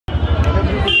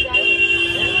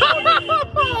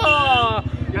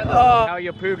Oh. How are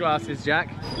your poo glasses,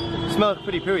 Jack? Smells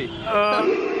pretty pooey.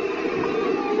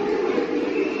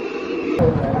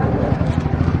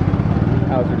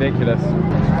 That was ridiculous.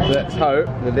 Let's hope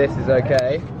that this is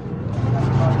okay.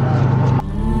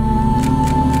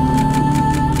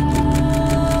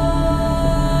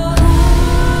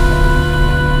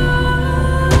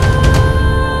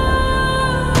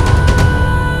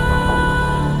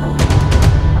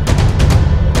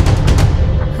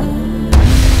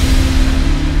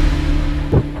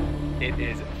 It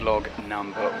is vlog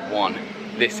number 1.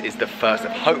 This is the first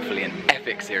of hopefully an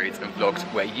epic series of vlogs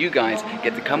where you guys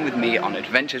get to come with me on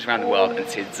adventures around the world and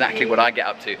see exactly what I get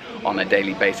up to on a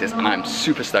daily basis, and I'm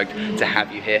super stoked to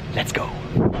have you here. Let's go!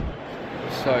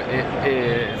 So it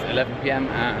is 11 PM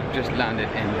and I've just landed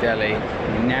in Delhi.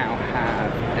 We now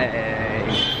have a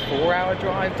 4-hour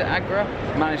drive to Agra.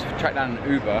 Managed to track down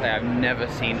an Uber. I've never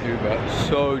seen Uber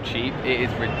so cheap. It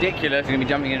is ridiculous. I'm gonna be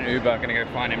jumping in an Uber. I'm gonna go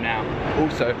find him now.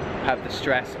 Also have the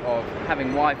stress of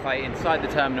having Wi-Fi inside the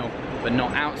terminal but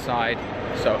not outside,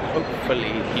 so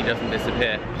hopefully he doesn't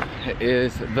disappear. It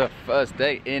is the first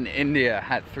day in India.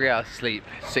 Had 3 hours sleep,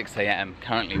 6 AM.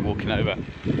 Currently walking over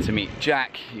to meet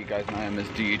Jack. You guys know him as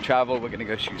Do You Travel. We're gonna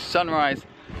go shoot sunrise.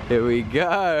 Here we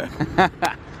go.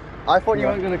 I thought you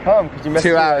weren't gonna come because you messed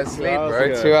 2 me hours up. sleep,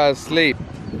 bro. 2 hours sleep.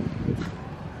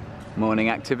 Morning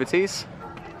activities.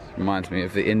 Reminds me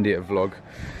of the India vlog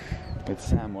with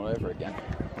Sam all over again.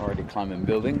 Already climbing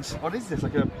buildings. What is this?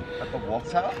 Like a water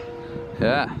tower?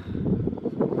 Yeah.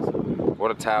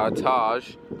 Water tower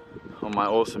Taj on my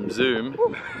awesome zoom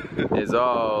is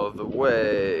all the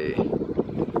way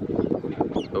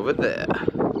over there.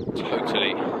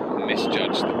 Totally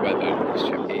misjudged the weather.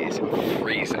 It is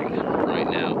freezing right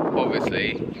now.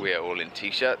 Obviously, we are all in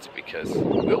t-shirts because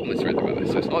we all misread the weather,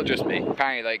 so it's not just me.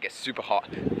 Apparently, it gets super hot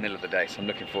in the middle of the day, so I'm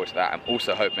looking forward to that. I'm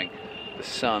also hoping the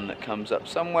sun that comes up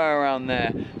somewhere around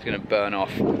there is going to burn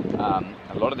off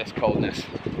a lot of this coldness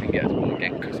and get us warm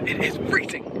again, because it is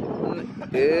freezing.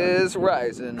 It is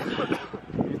rising.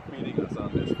 He's beating us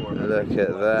on this format. Look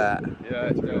at that. Yeah,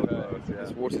 it's real close. Yeah.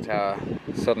 This water tower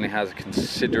suddenly has a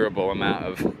considerable amount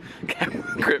of camera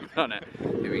equipment on it.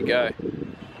 Here we go.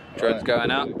 Drone's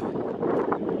going up.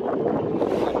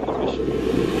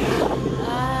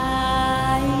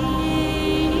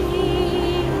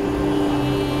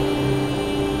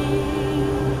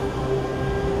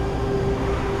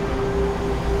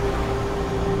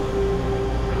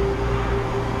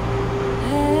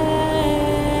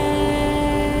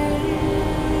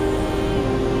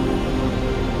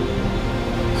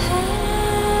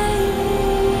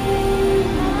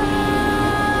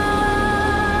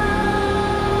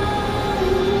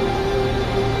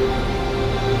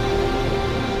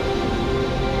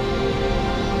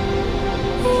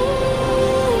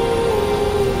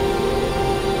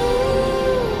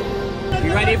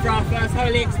 For our first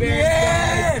Holi experience,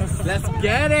 yes! Guys. Let's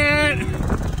get it!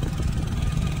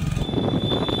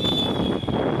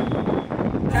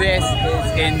 This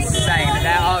is insane.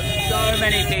 There are so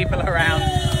many people around.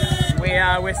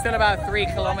 We're still about 3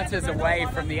 kilometers away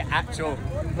from the actual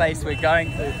place we're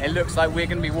going to. It looks like we're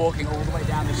going to be walking all the way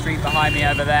down the street behind me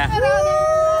over there.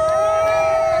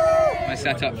 My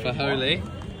setup for Holi.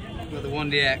 Got the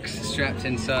 1DX strapped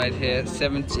inside here.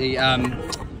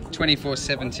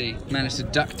 2470. Managed to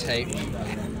duct tape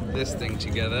this thing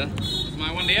together. My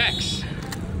 1DX.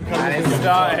 And it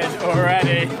started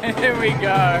already. Here we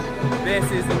go.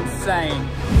 This is insane.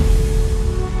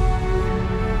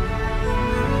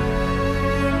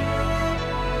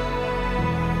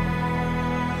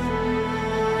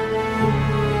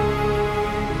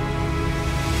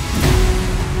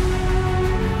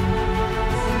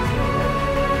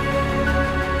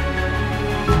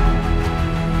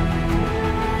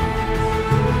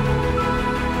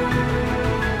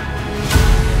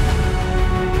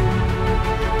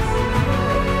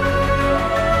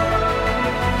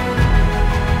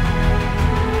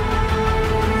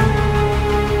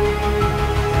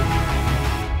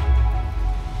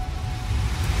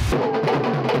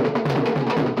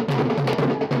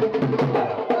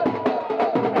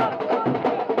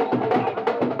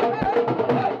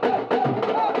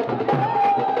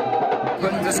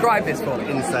 Describe this for me.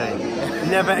 Insane.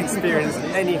 Never experienced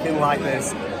anything like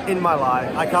this in my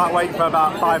life. I can't wait for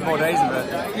about 5 more days of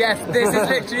it. Yes, this is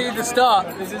literally the start.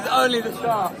 This is only the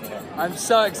start. I'm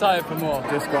so excited for more.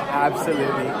 Just got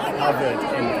absolutely covered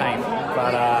in paint,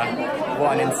 but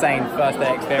what an insane first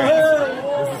day experience.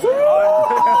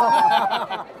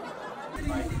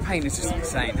 Pain is just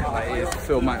insane. Like, it has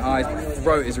filled my eyes. My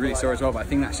throat is really sore as well, but I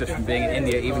think that's just from being in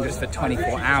India, even just for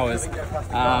 24 hours.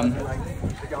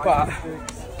 But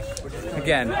I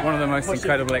Again, one of the most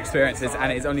incredible experiences,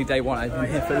 and it's only day one. I've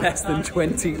been here for less than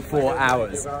 24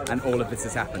 hours, and all of this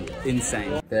has happened.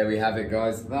 Insane. There we have it,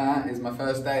 guys. That is my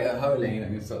first day at Holi.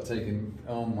 I'm gonna start taking,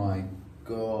 oh my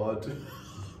God.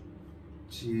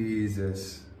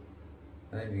 Jesus.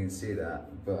 I don't know if you can see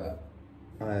that, but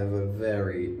I have a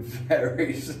very,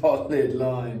 very solid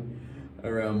line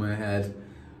around my head.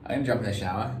 I'm gonna jump in the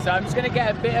shower. So I'm just gonna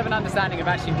get a bit of an understanding of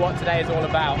actually what today is all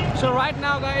about. So right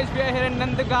now, guys, we are here in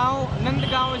Nandgaon.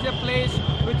 Nandgaon is a place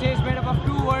which is made up of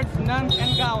two words, Nand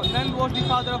and Gaon. Nand was the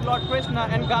father of Lord Krishna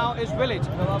and Gaon is village.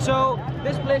 So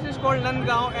this place is called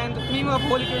Nandgaon, and the theme of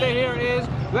Holi today here is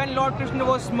when Lord Krishna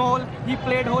was small, he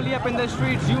played Holi up in the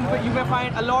streets. You may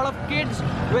find a lot of kids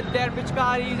with their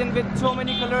pichkaris and with so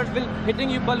many colors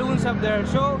hitting you balloons up there.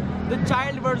 So the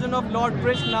child version of Lord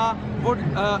Krishna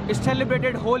is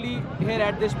celebrated Holi here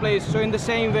at this place. So in the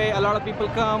same way, a lot of people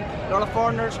come, a lot of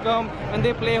foreigners come, and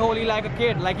they play Holi like a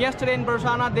kid. Like yesterday in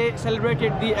Barsana, they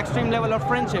celebrated the extreme level of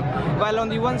friendship. While on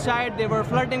the one side, they were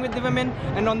flirting with the women,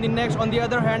 and on the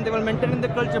other hand, they were maintaining the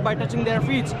culture by touching their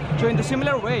feet. So in the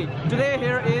similar way, today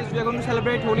here is we're going to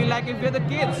celebrate Holi like if we're the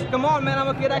kids. Come on, man, I'm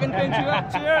a kid, I can paint you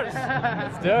up. Cheers!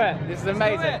 Let's do it. This is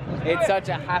amazing. It's such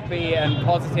a happy and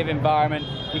positive environment.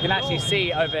 You can actually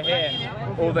see over here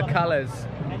all the colours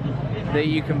that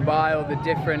you can buy, all the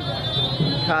different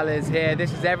colours here.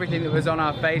 This is everything that was on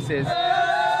our faces.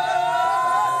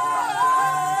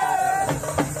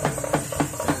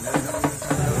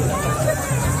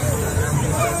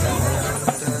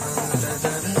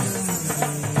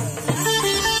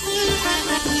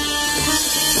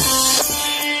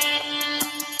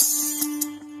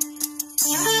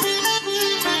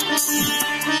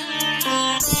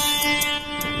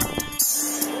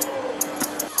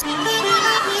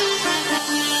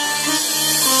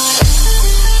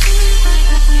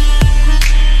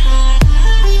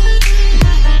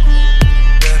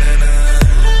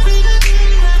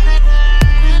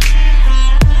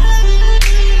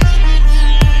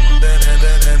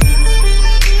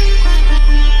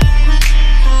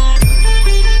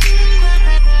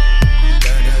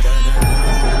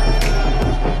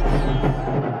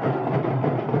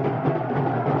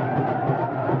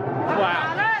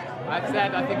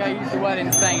 I think I used the word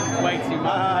insane way too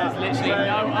much. There's literally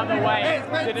no other way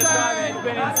to describe it. It's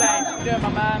been insane. How you doing, my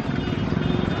man?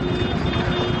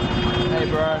 Hey,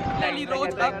 bro.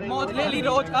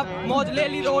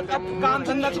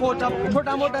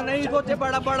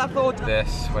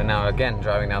 This, we're now again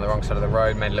driving down the wrong side of the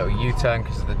road, made a little U-turn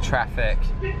because of the traffic,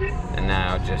 and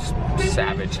now just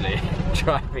savagely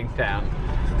driving down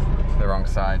the wrong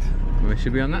side. We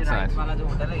should be on that side.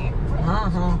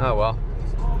 Oh well.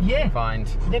 Yeah. Find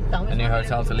a new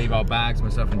hotel to leave our bags.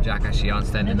 Myself and Jack actually aren't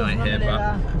staying the night here,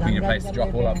 but we need a place to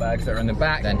drop all our bags that are in the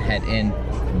back, then head in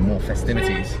for more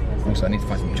festivities. Also, I need to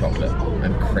find some chocolate.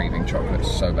 I'm craving chocolate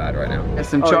so bad right now. There's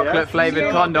some chocolate flavoured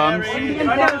condoms.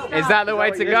 Is that the way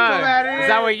to go? Is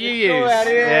that what you use?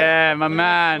 Yeah, my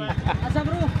man.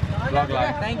 Vlog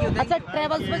life. Thank you. Thank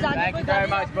you very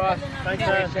much, boss. Thanks,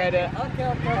 appreciate it.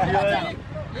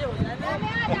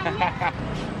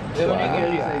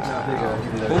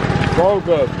 So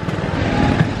good.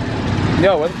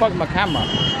 Yo, where the fuck is my camera?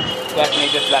 Definitely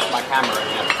just left my camera in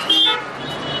here.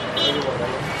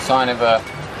 Sign of a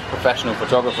professional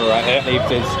photographer right here. Leaves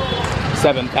his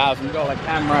 $7,000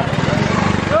 camera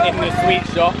in the sweet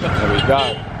shop. There we go.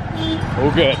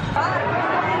 All good.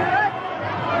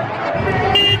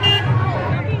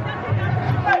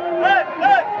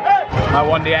 My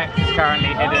 1DX is currently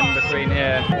hidden between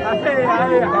here. Oh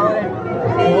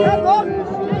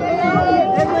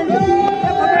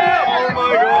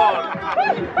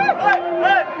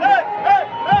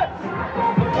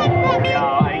my god! Yeah, I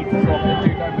need to swap the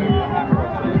two. Don't move the camera.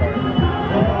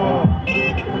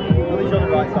 At least on the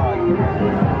right side.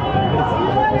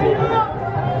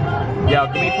 Yo,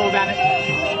 can we pull down it?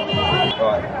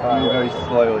 Alright, very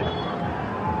slowly.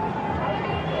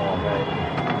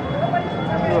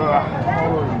 Oh man.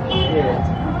 Holy shit.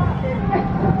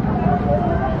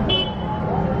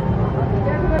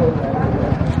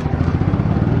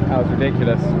 That was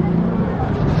ridiculous.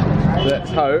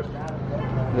 Let's hope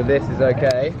that this is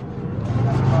okay.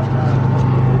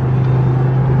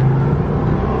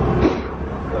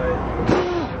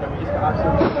 I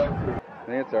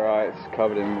think it's alright, it's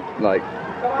covered in like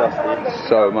dusty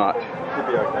so much. Should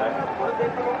be okay.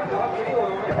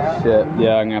 Shit,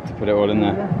 yeah, I'm gonna have to put it all in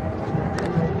there.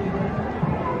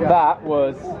 That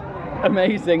was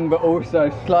amazing, but also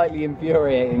slightly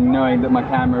infuriating knowing that my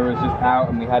camera was just out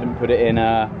and we hadn't put it in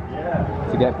to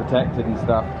get protected and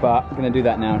stuff. But I'm gonna do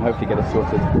that now and hopefully get it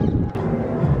sorted.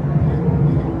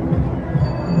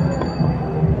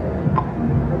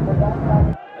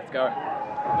 let's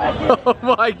go. Oh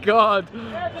my god.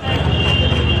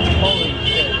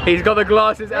 He's got the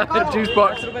glasses and the juice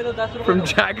box from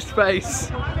Jack's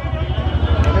face.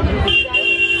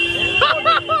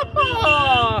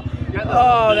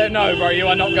 Oh, no, bro, you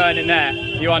are not going in there.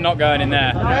 You are not going in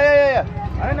there. Yeah.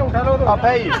 I'll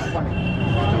pay you.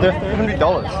 They're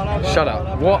 $300. Shut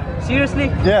up. What? Seriously?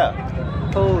 Yeah.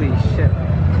 Holy shit.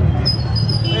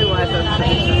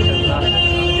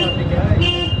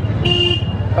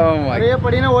 Oh my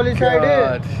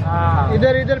god.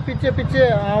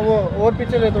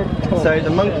 So the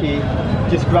monkey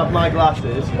just grabbed my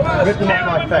glasses, ripped them off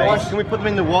my face. Can we put them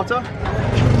in the water?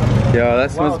 Yeah,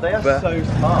 that's Wow, they are so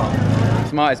smart.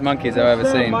 Smartest monkeys I've ever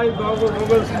seen.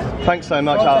 Thanks so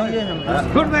much,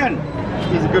 Alex. Good man.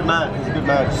 He's a good man. He's a good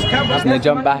man. And they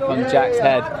jump back on Jack's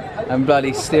head and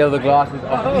bloody steal the glasses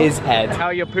off his head. How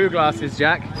are your poo glasses,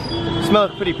 Jack?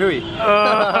 Smells pretty pooey.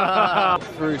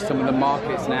 Through some of the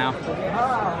markets now.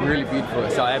 Really beautiful.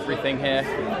 It's got everything here.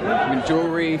 I mean,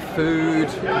 jewelry, food,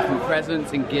 different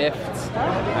presents and gifts,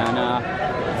 and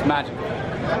it's magical.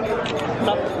 I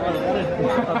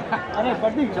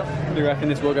do reckon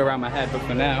this will go around my head, but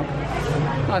for now,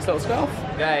 nice little scarf.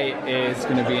 Today is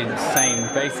going to be insane.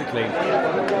 Basically,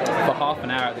 for half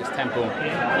an hour at this temple,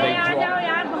 they drop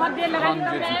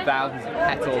hundreds and thousands of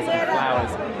petals and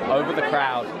flowers over the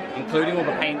crowd, including all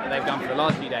the paint that they've done for the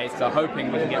last few days. So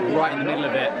hoping we can get right in the middle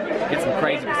of it, get some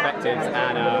crazy perspectives,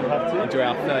 and enjoy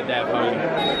our third day of Holi.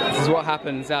 This is what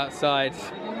happens outside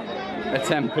a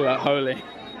temple at Holi.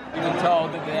 We've been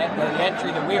told that the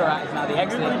entry that we were at is now the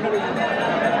exit.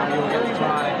 And we will get to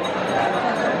try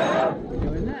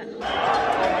doing that.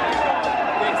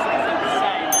 This is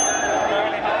insane. We're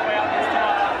only halfway up this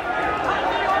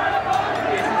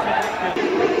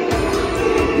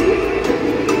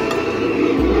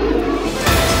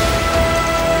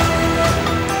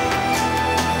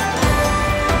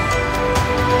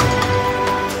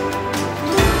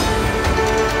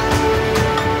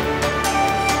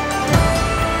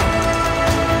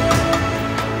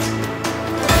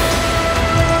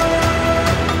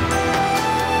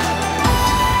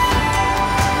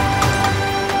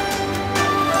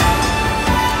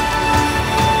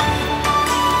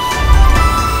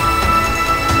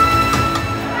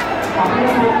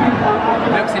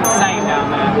It looks insane down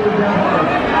there.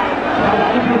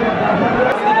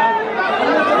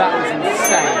 That was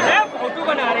insane.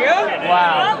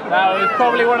 Wow, that was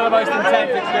probably one of the most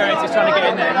intense experiences trying to get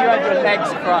in there. You had your legs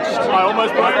crushed. I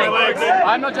almost broke my legs.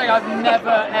 I'm not joking, I've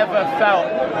never ever felt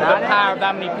the power of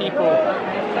that many people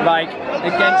like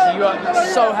against you. You are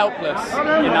so helpless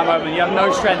in that moment. You have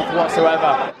no strength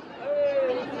whatsoever.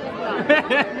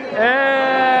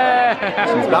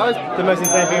 That was the most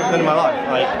insane thing I've done in my life.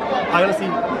 Like, I honestly,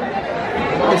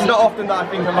 it's not often that I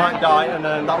think I might die, and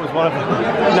that was one of them.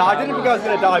 No, I didn't think I was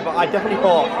going to die, but I definitely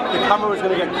thought the camera was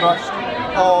going to get crushed,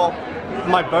 or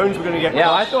my bones were going to get crushed.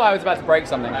 Yeah, I thought I was about to break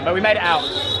something, but we made it out.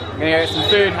 We're gonna get some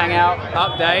food, hang out,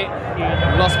 update.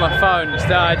 Lost my phone, just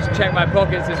checked my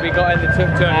pockets as we got in the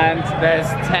tuk-tuk, and there's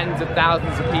tens of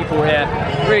thousands of people here.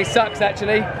 It really sucks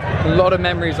actually. A lot of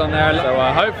memories on there, so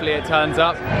hopefully it turns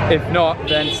up. If not,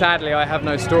 then sadly I have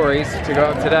no stories to go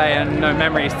up today and no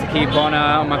memories to keep on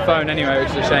my phone anyway, which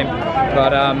is a shame.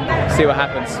 But see what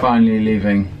happens. Finally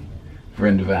leaving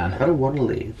Vrindavan. I don't want to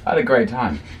leave. I had a great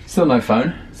time. Still no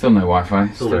phone, still no Wi-Fi.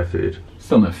 Still no food.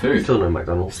 Still no food. Still no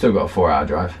McDonald's. Still got a 4-hour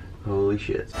drive. Holy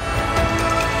shit.